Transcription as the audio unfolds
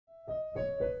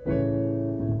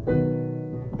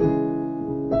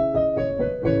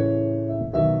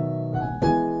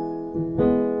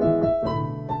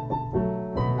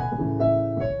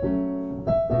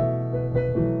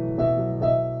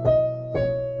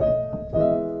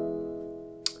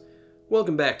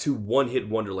welcome back to One Hit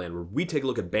Wonderland, where we take a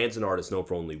look at bands and artists known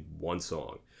for only one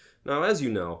song. Now, as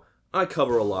you know, I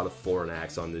cover a lot of foreign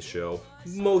acts on this show,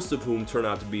 most of whom turn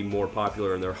out to be more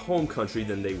popular in their home country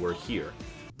than they were here.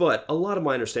 But a lot of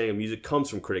my understanding of music comes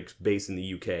from critics based in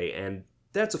the UK, and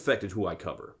that's affected who I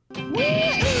cover.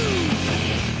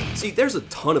 See, there's a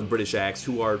ton of British acts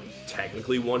who are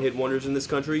technically one-hit wonders in this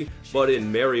country, but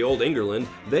in merry old England,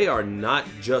 they are not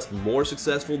just more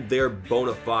successful, they're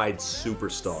bona fide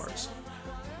superstars.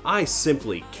 I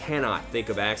simply cannot think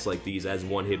of acts like these as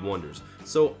one-hit wonders,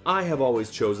 so I have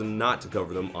always chosen not to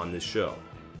cover them on this show.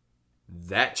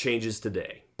 That changes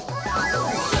today. Don't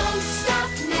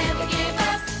stop, never give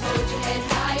up. Hold your head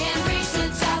high and reach the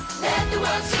top. Let the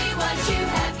world see what you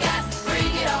have got.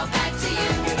 Bring it all back to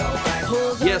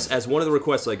you. Yes, as one of the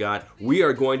requests I got, we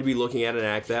are going to be looking at an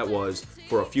act that was,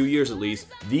 for a few years at least,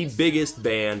 the biggest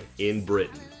band in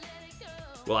Britain.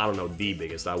 Well, I don't know the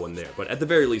biggest, I wasn't there, but at the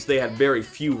very least, they had very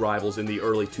few rivals in the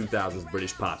early 2000s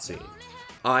British pop scene.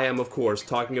 I am, of course,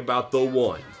 talking about the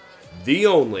one, the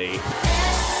only...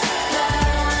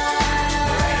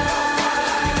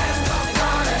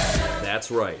 That's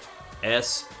right,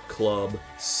 S Club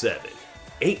 7.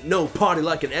 Ain't no party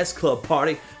like an S Club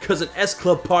party, cause an S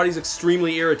Club party's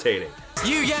extremely irritating.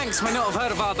 You Yanks may not have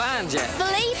heard of our band yet.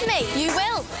 Believe me, you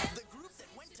will.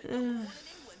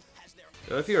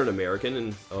 Now, if you're an American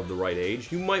and of the right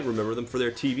age, you might remember them for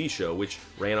their TV show, which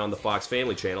ran on the Fox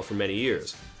Family Channel for many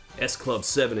years. S Club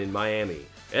 7 in Miami,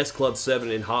 S Club 7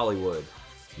 in Hollywood,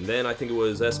 and then I think it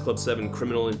was S Club 7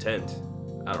 Criminal Intent.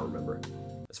 I don't remember.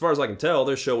 As far as I can tell,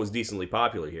 their show was decently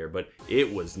popular here, but it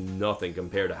was nothing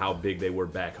compared to how big they were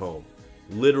back home.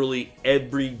 Literally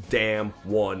every damn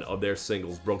one of their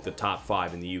singles broke the top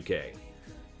 5 in the UK.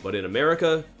 But in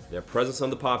America, their presence on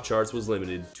the pop charts was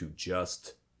limited to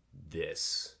just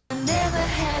this. I never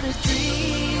had a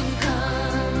dream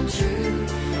come true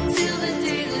till the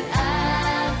day that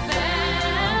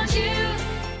I found you.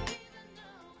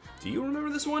 Do you remember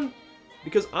this one?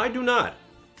 Because I do not.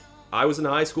 I was in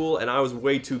high school and I was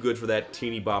way too good for that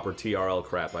teeny bopper TRL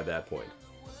crap by that point.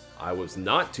 I was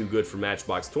not too good for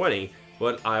Matchbox 20,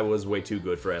 but I was way too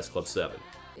good for S Club 7.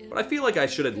 But I feel like I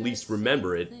should at least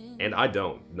remember it, and I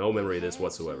don't. No memory of this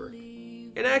whatsoever.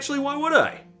 And actually, why would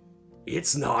I?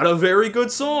 It's not a very good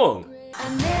song! I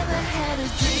never had a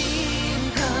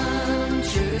dream come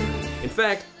true. In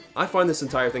fact, I find this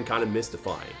entire thing kind of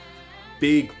mystifying.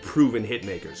 Big, proven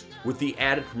hitmakers, with the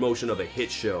added promotion of a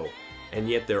hit show, and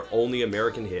yet their only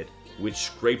American hit, which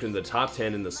scraped into the top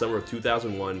 10 in the summer of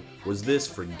 2001, was this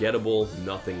forgettable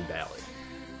nothing ballad.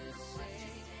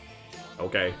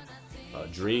 Okay, a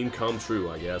dream come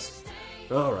true, I guess.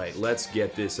 Alright, let's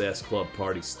get this S Club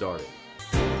party started.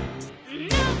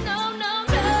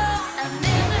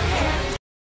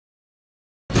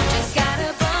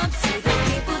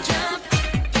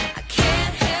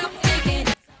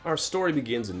 Our story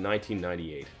begins in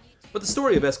 1998. But the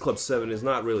story of S Club 7 is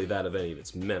not really that of any of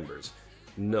its members.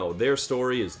 No, their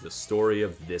story is the story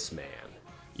of this man.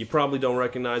 You probably don't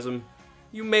recognize him.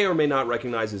 You may or may not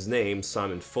recognize his name,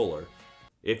 Simon Fuller.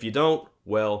 If you don't,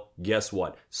 well, guess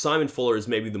what? Simon Fuller is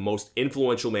maybe the most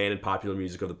influential man in popular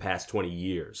music of the past 20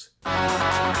 years.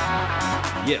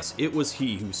 Yes, it was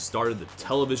he who started the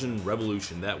television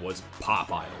revolution that was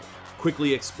Pop Idol,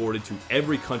 quickly exported to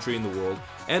every country in the world,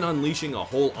 and unleashing a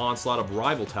whole onslaught of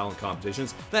rival talent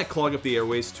competitions that clog up the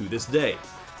airways to this day.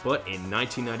 But in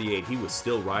 1998, he was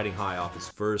still riding high off his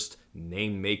first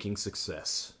name-making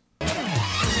success.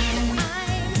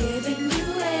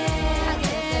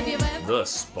 The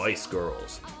Spice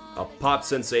Girls, a pop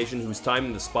sensation whose time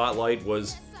in the spotlight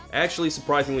was actually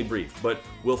surprisingly brief, but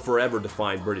will forever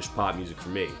define British pop music for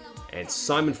me. And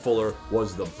Simon Fuller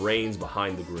was the brains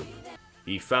behind the group.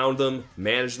 He found them,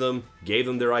 managed them, gave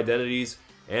them their identities,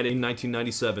 and in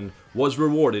 1997 was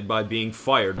rewarded by being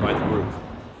fired by the group.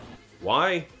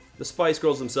 Why? The Spice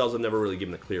Girls themselves have never really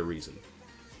given a clear reason.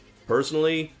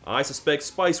 Personally, I suspect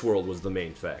Spice World was the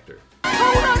main factor.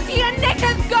 Hold on to your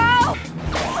knickers, girl!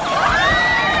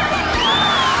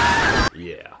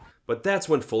 Yeah, but that's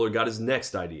when Fuller got his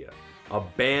next idea. A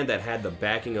band that had the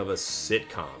backing of a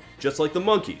sitcom, just like the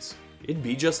Monkees. It'd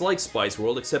be just like Spice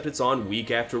World, except it's on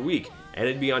week after week, and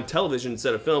it'd be on television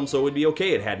instead of film, so it'd be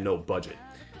okay it had no budget.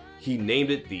 He named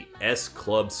it the S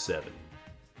Club 7.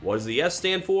 What does the S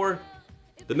stand for?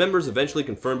 The members eventually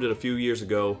confirmed it a few years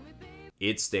ago.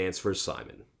 It stands for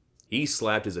Simon. He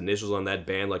slapped his initials on that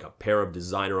band like a pair of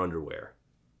designer underwear.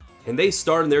 And they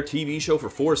starred in their TV show for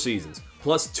 4 seasons,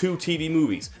 plus 2 TV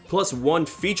movies, plus 1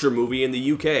 feature movie in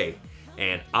the UK.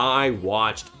 And I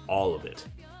watched all of it.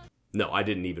 No, I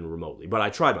didn't even remotely, but I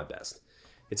tried my best.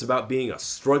 It's about being a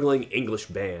struggling English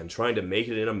band trying to make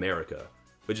it in America.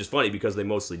 Which is funny because they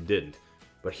mostly didn't.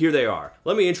 But here they are.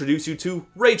 Let me introduce you to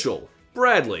Rachel,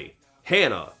 Bradley,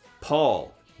 Hannah,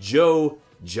 Paul, Joe,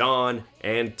 John,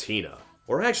 and Tina.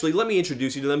 Or actually, let me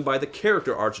introduce you to them by the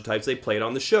character archetypes they played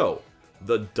on the show.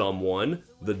 The dumb one,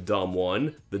 the dumb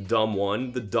one, the dumb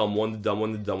one, the dumb one, the dumb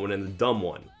one, the dumb one, and the dumb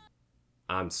one.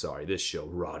 I'm sorry, this show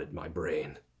rotted my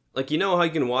brain. Like, you know how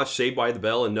you can watch Saved by the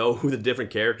Bell and know who the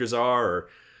different characters are, or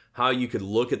how you could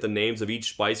look at the names of each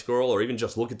Spice Girl, or even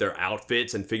just look at their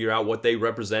outfits and figure out what they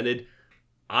represented?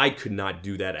 I could not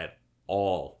do that at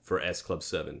all for S Club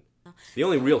 7. The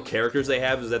only real characters they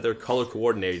have is that they're color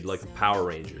coordinated like the Power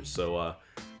Rangers, so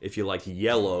if you like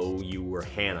yellow, you were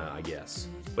Hannah, I guess.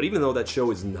 But even though that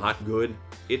show is not good,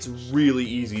 it's really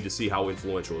easy to see how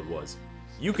influential it was.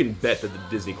 You can bet that the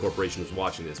Disney Corporation was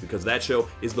watching this, because that show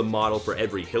is the model for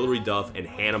every Hilary Duff and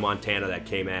Hannah Montana that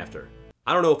came after.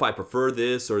 I don't know if I prefer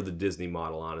this or the Disney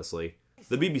model, honestly.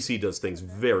 The BBC does things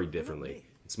very differently.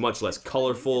 It's much less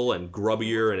colorful and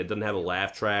grubbier, and it doesn't have a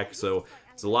laugh track, so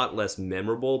it's a lot less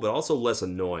memorable, but also less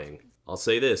annoying. I'll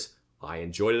say this, I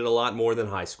enjoyed it a lot more than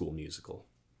High School Musical.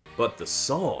 But the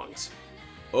songs.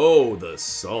 Oh, the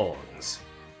songs.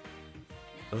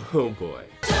 Oh boy.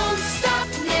 Don't stop,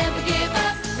 never give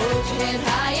up. Hold your head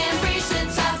high and reach the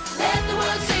top. Let the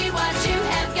world see what you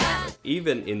have got.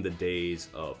 Even in the days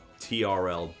of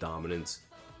TRL dominance,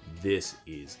 this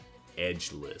is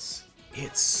edgeless.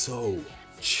 It's so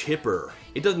chipper.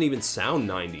 It doesn't even sound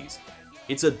 90s.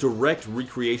 It's a direct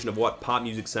recreation of what pop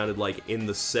music sounded like in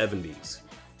the 70s.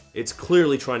 It's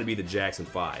clearly trying to be the Jackson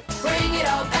 5. Bring it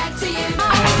all back to you.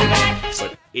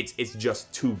 But it's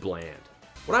just too bland.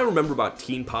 What I remember about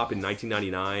teen pop in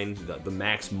 1999, the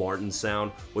Max Martin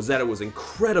sound, was that it was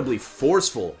incredibly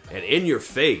forceful and in your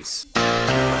face.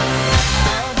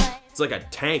 It's like a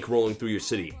tank rolling through your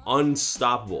city,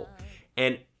 unstoppable.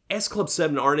 And S Club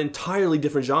 7 are an entirely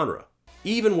different genre.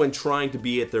 Even when trying to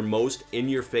be at their most in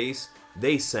your face,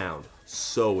 they sound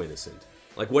so innocent.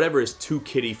 Like whatever is too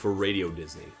kiddie for Radio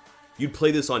Disney. You'd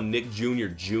play this on Nick Jr.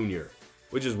 Jr.,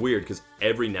 which is weird because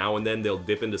every now and then they'll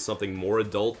dip into something more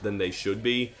adult than they should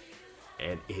be,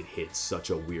 and it hits such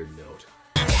a weird note.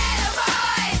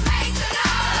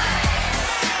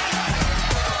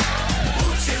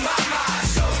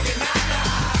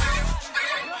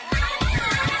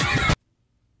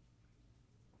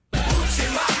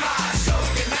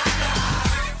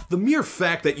 The mere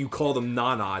fact that you call them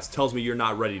nanas tells me you're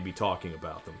not ready to be talking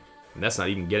about them. And that's not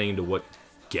even getting into what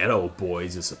ghetto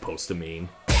boys is supposed to mean.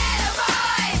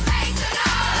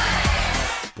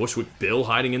 Bushwick Bill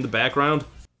hiding in the background?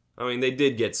 I mean, they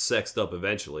did get sexed up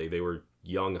eventually. They were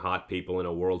young, hot people in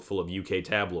a world full of UK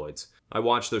tabloids. I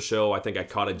watched their show. I think I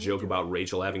caught a joke about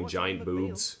Rachel having giant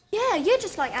boobs. Yeah, you're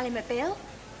just like Ally McBeal.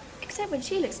 Except when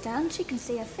she looks down, she can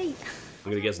see her feet.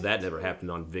 I'm gonna guess that never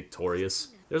happened on Victorious.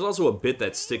 There's also a bit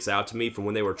that sticks out to me from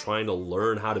when they were trying to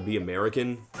learn how to be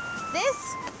American.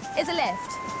 This is a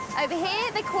lift. Over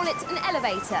here, they call it an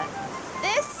elevator.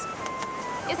 This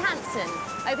is Hanson.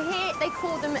 Over here, they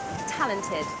call them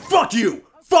talented. Fuck you!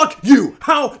 Fuck you!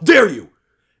 How dare you!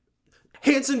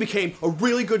 Hanson became a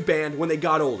really good band when they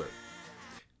got older.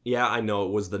 Yeah, I know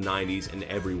it was the 90s and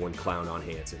everyone clowned on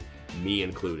Hanson, me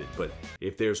included, but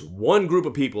if there's one group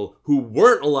of people who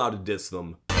weren't allowed to diss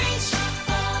them,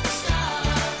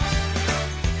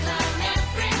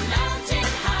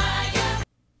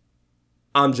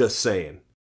 I'm just saying.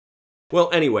 Well,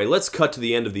 anyway, let's cut to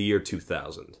the end of the year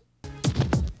 2000.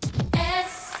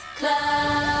 S Club.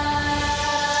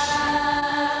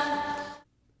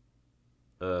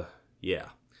 Yeah.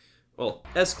 Well,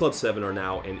 S Club 7 are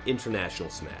now an international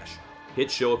smash.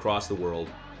 Hit show across the world,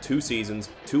 2 seasons,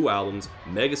 2 albums,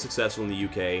 mega successful in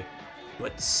the UK,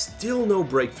 but still no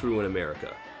breakthrough in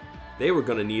America. They were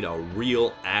gonna need a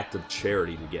real act of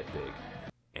charity to get big.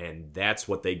 And that's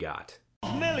what they got.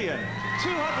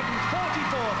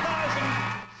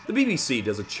 1,244,000. The BBC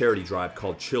does a charity drive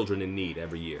called Children in Need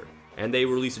every year, and they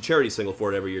release a charity single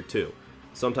for it every year too.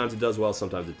 Sometimes it does well,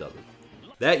 sometimes it doesn't.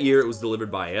 That year it was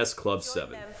delivered by S Club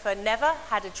 7. For Never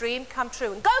Had a Dream Come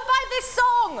True. And go buy this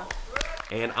song!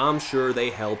 And I'm sure they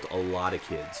helped a lot of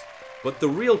kids. But the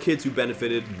real kids who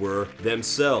benefited were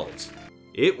themselves.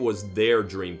 It was their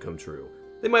dream come true.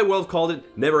 They might well have called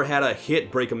it Never Had a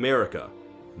Hit Break America.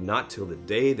 Not till the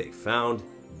day they found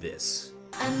this.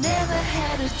 I never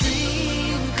had a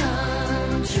dream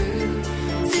come true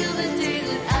till the day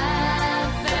that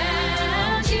I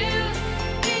found you.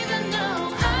 Even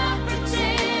though I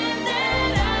pretend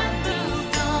that I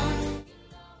moved on.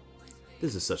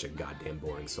 This is such a goddamn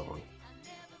boring song.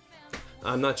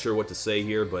 I'm not sure what to say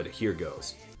here, but here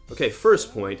goes. Okay,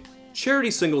 first point,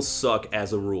 Charity singles suck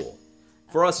as a rule.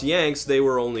 For us Yanks, they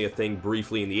were only a thing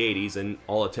briefly in the 80s, and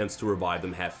all attempts to revive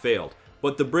them have failed.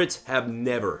 But the Brits have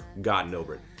never gotten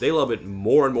over it. They love it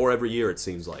more and more every year, it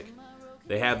seems like.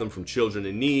 They have them from Children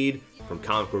in Need, from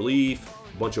Comic Relief,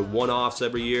 a bunch of one-offs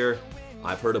every year.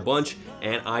 I've heard a bunch,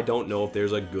 and I don't know if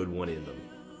there's a good one in them.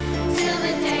 Till the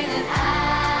day that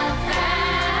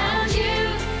I found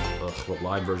you. Ugh, the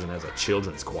live version has a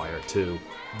children's choir, too.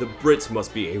 The Brits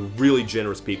must be a really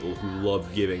generous people who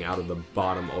love giving out of the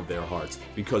bottom of their hearts,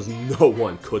 because no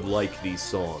one could like these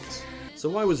songs. So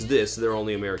why was this their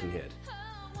only American hit?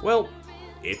 Well,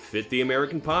 it fit the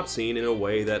American pop scene in a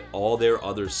way that all their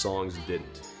other songs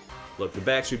didn't. Look, the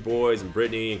Backstreet Boys and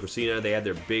Britney and Christina, they had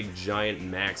their big, giant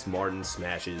Max Martin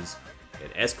smashes,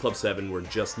 and S Club 7 were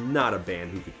just not a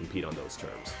band who could compete on those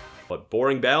terms. But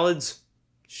boring ballads?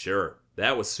 Sure,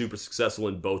 that was super successful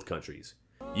in both countries.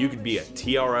 You could be a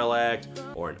TRL act,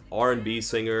 or an R&B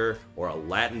singer, or a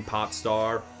Latin pop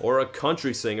star, or a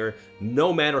country singer.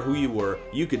 No matter who you were,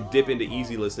 you could dip into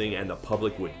easy listening and the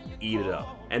public would eat it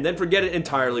up. And then forget it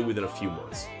entirely within a few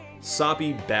months.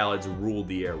 Soppy ballads ruled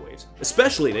the airwaves,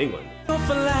 especially in England.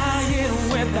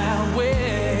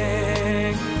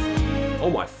 Oh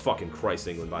my fucking Christ,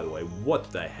 England, by the way.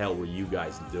 What the hell were you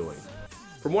guys doing?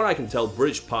 From what I can tell,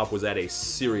 British pop was at a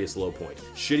serious low point.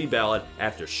 Shitty ballad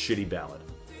after shitty ballad.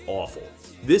 Awful.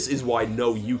 This is why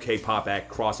no UK pop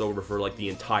act crossover for like the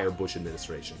entire Bush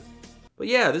administration. But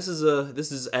yeah, this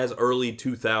is as early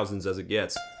 2000s as it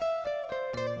gets.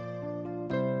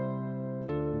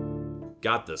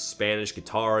 Got the Spanish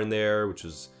guitar in there, which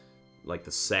is like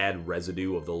the sad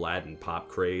residue of the Latin pop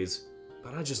craze.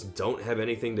 But I just don't have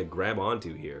anything to grab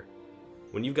onto here.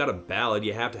 When you've got a ballad,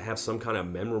 you have to have some kind of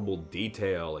memorable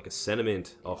detail, like a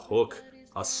sentiment, a hook,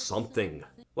 a something.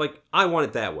 Like, I want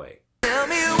it that way. Tell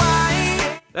me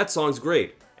why. That song's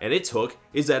great, and its hook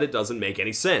is that it doesn't make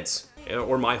any sense.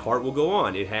 Or My Heart Will Go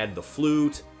On. It had the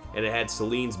flute, and it had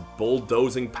Celine's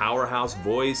bulldozing powerhouse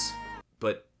voice,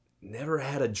 but never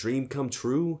had a dream come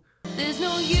true. There's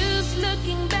no use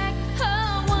looking back,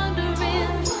 oh, wondering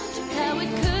how it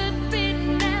could be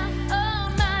now, oh,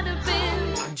 might have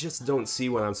been. I just don't see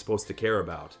what I'm supposed to care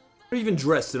about. They're even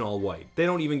dressed in all white. They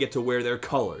don't even get to wear their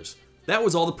colors. That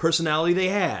was all the personality they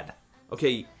had.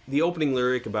 Okay, the opening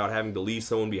lyric about having to leave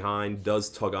someone behind does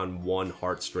tug on one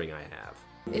heartstring I have.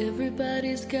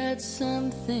 Everybody's got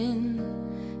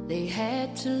something they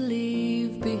had to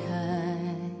leave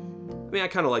behind. I mean, I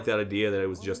kind of like that idea that it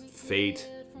was just fate,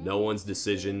 no one's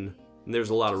decision, and there's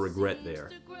a lot of regret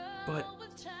there. But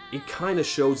it kind of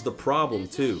shows the problem,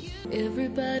 too.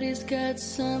 Everybody's got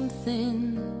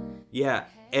something. Yeah,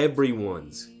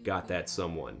 everyone's got that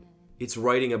someone. It's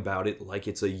writing about it like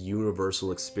it's a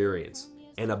universal experience,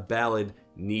 and a ballad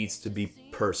needs to be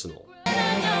personal.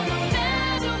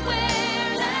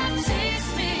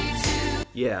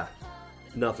 Yeah,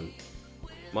 nothing.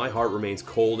 My heart remains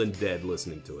cold and dead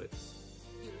listening to it.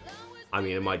 I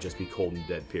mean, it might just be cold and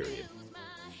dead, period.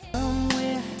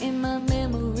 Somewhere in my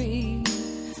memory,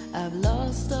 I've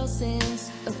lost all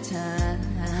sense of time.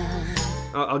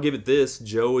 I'll give it this,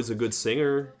 Jo is a good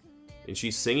singer, and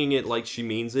she's singing it like she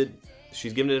means it.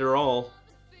 She's giving it her all.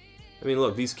 I mean,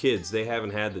 look, these kids, they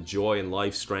haven't had the joy in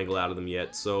life strangled out of them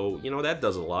yet, so, you know, that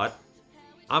does a lot.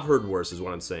 I've heard worse is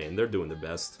what I'm saying. They're doing their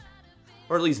best.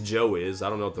 Or at least Jo is. I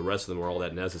don't know if the rest of them are all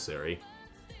that necessary.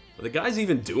 Are the guys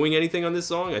even doing anything on this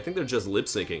song? I think they're just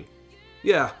lip-syncing.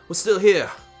 Yeah, we're still here.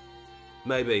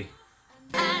 Maybe.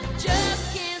 I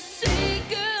just can't say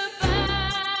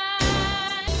goodbye.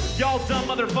 Y'all dumb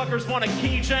motherfuckers want a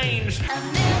key change.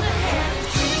 I've never had a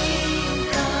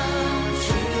dream come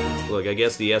true. Look, I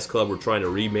guess the S Club were trying to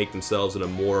remake themselves in a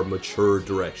more mature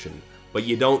direction. But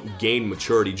you don't gain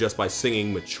maturity just by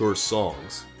singing mature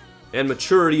songs. And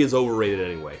maturity is overrated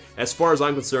anyway. As far as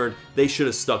I'm concerned, they should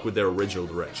have stuck with their original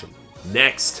direction.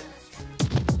 Next!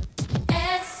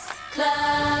 S Club.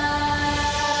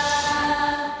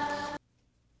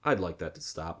 I'd like that to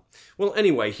stop. Well,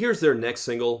 anyway, here's their next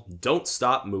single, Don't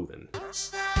Stop Movin'.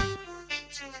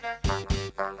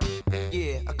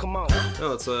 Yeah, come on.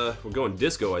 Oh, it's, we're going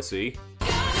disco, I see.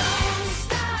 Don't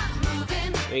stop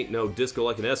moving. Ain't no disco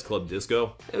like an S Club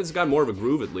disco. It's got more of a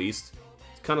groove at least.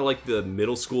 It's kind of like the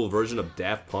middle school version of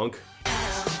Daft Punk.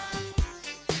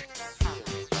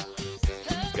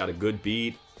 It's got a good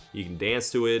beat. You can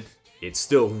dance to it. It's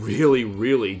still really,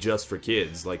 really just for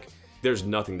kids. Like, there's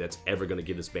nothing that's ever going to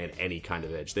give this band any kind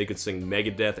of edge. They could sing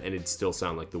Megadeth and it'd still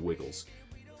sound like the Wiggles.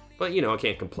 But, you know, I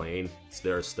can't complain. It's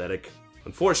their aesthetic.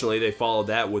 Unfortunately, they followed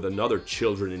that with another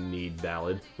Children in Need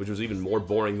ballad, which was even more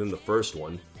boring than the first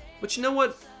one. But you know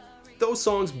what? Those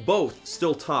songs both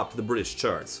still topped the British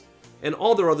charts. and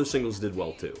all their other singles did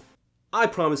well too. I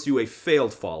promised you a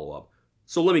failed follow-up,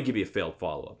 so let me give you a failed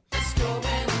follow-up.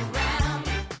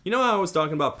 You know how I was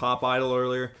talking about Pop Idol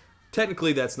earlier?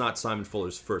 Technically, that's not Simon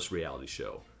Fuller's first reality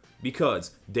show,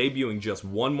 because debuting just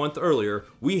 1 month earlier,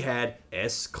 we had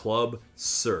S Club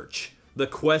Search, the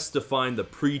quest to find the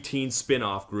preteen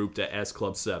spin-off group to S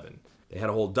Club 7. They had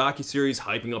a whole docuseries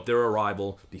hyping up their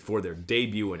arrival before their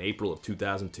debut in April of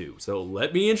 2002. So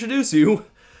let me introduce you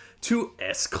to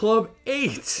S Club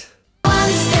 8.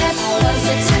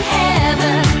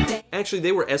 Actually,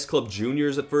 they were S Club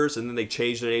Juniors at first, and then they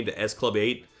changed their name to S Club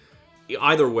 8.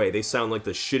 Either way, they sound like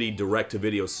the shitty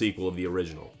direct-to-video sequel of the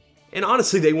original. And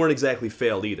honestly, they weren't exactly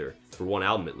failed either. For one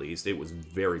album at least, it was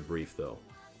very brief though.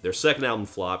 Their second album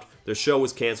flopped, their show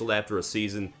was cancelled after a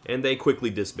season, and they quickly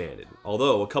disbanded.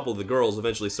 Although, a couple of the girls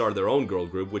eventually started their own girl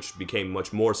group, which became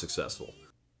much more successful.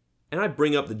 And I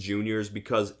bring up the Juniors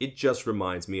because it just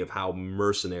reminds me of how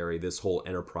mercenary this whole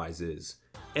enterprise is.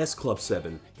 S Club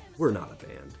 7 were not a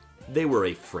band. They were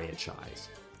a franchise.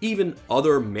 Even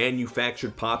other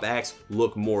manufactured pop acts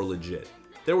look more legit.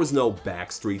 There was no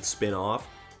Backstreet spin-off.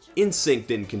 NSYNC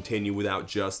didn't continue without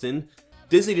Justin.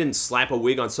 Disney didn't slap a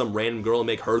wig on some random girl and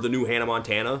make her the new Hannah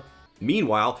Montana.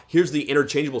 Meanwhile, here's the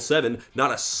Interchangeable 7,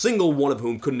 not a single one of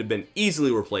whom couldn't have been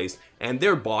easily replaced, and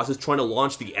their boss is trying to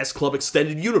launch the S Club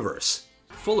Extended Universe.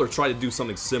 Fuller tried to do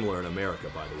something similar in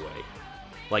America, by the way.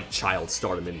 Like child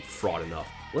stardom and fraud enough.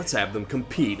 Let's have them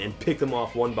compete and pick them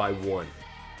off one by one.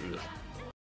 Ugh.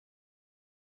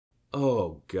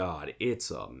 Oh god,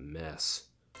 it's a mess.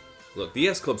 Look, the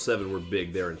S Club 7 were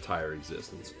big their entire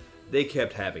existence. They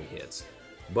kept having hits.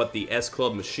 But the S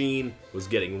Club machine was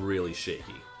getting really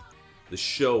shaky. The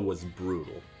show was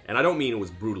brutal. And I don't mean it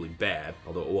was brutally bad,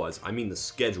 although it was, I mean the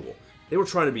schedule. They were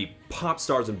trying to be pop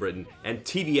stars in Britain and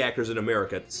TV actors in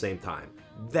America at the same time.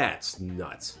 That's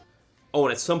nuts. Oh,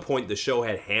 and at some point the show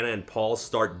had Hannah and Paul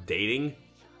start dating.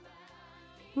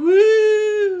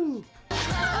 Woo!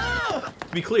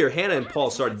 To be clear, Hannah and Paul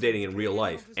started dating in real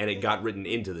life, and it got written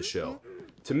into the show.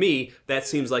 To me, that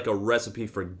seems like a recipe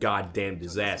for goddamn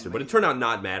disaster, but it turned out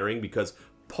not mattering because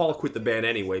Paul quit the band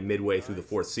anyway midway through the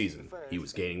 4th season. He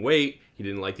was gaining weight, he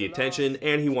didn't like the attention,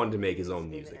 and he wanted to make his own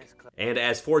music. And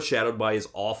as foreshadowed by his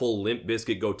awful Limp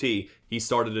Bizkit goatee, he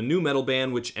started a new metal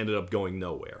band which ended up going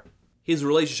nowhere. His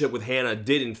relationship with Hannah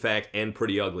did in fact end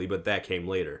pretty ugly, but that came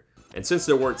later. And since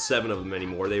there weren't 7 of them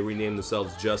anymore, they renamed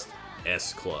themselves just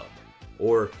S Club.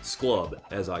 Or Sklub,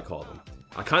 as I call them.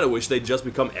 I kinda wish they'd just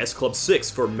become S Club 6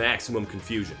 for maximum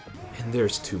confusion. And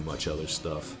there's too much other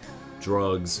stuff.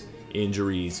 Drugs,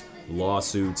 injuries,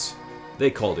 lawsuits.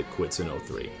 They called it quits in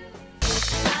 03.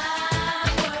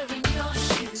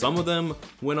 Some of them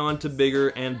went on to bigger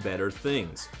and better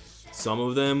things. Some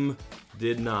of them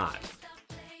did not.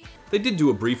 They did do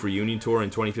a brief reunion tour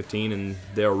in 2015, and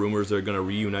there are rumors they're gonna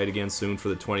reunite again soon for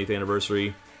the 20th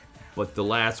anniversary. But the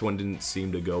last one didn't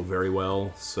seem to go very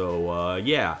well, so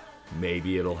yeah,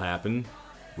 maybe it'll happen.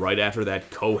 Right after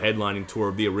that co-headlining tour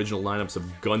of the original lineups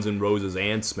of Guns N' Roses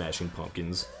and Smashing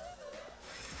Pumpkins.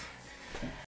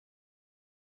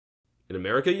 In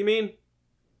America, you mean?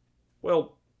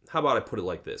 Well, how about I put it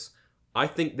like this? I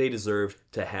think they deserved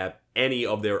to have any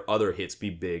of their other hits be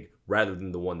big rather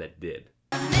than the one that did.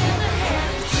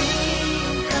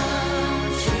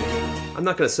 I'm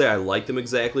not gonna say I like them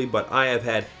exactly, but I have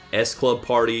had S Club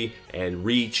Party and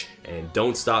Reach and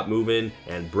Don't Stop Movin'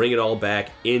 and Bring It All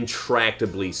Back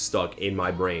intractably stuck in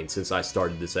my brain since I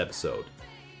started this episode.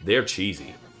 They're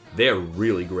cheesy. They're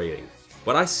really grating.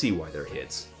 But I see why they're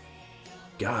hits.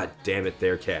 God damn it,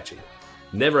 they're catchy.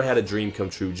 Never Had a Dream Come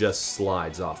True just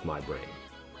slides off my brain.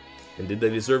 And did they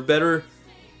deserve better?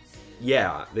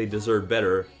 Yeah, they deserve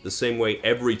better, the same way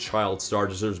every child star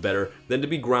deserves better than to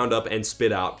be ground up and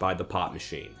spit out by the pop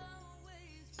machine.